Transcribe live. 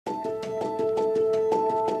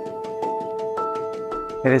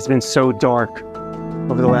It has been so dark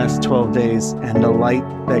over the last 12 days, and the light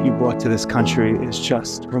that you brought to this country is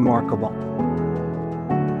just remarkable.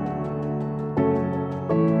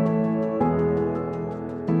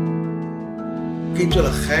 התפקיד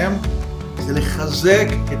שלכם זה לחזק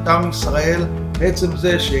את עם ישראל בעצם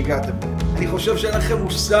זה שהגעתם. אני חושב שאין לכם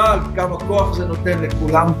מושג כמה כוח זה נותן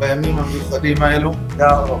לכולם בימים המיוחדים האלו.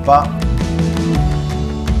 תודה רבה.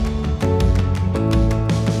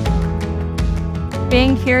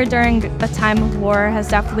 Being here during a time of war has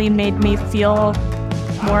definitely made me feel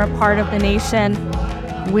more a part of the nation.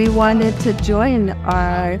 We wanted to join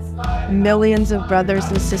our millions of brothers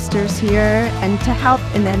and sisters here and to help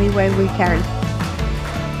in any way we can.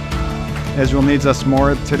 Israel needs us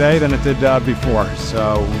more today than it did before,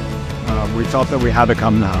 so we felt that we had to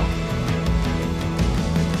come now.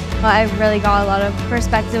 Well, I've really got a lot of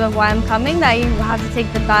perspective of why I'm coming, that you have to take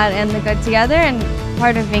the bad and the good together, and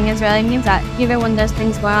part of being Israeli means that even when there's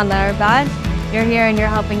things going on that are bad, you're here and you're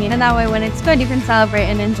helping, and that way when it's good, you can celebrate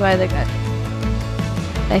and enjoy the good.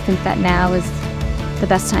 I think that now is the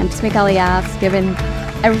best time to make Aliyah, given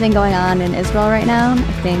everything going on in Israel right now.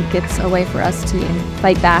 I think it's a way for us to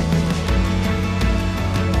fight back.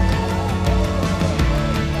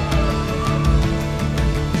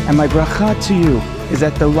 And my bracha to you is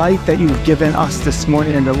that the light that you've given us this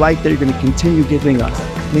morning and the light that you're going to continue giving us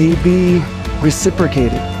may be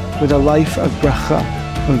reciprocated with a life of bracha,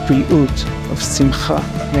 of bri'ut, of simcha.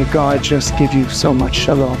 May God just give you so much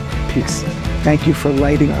shalom, peace. Thank you for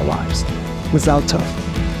lighting our lives. Mazal tov.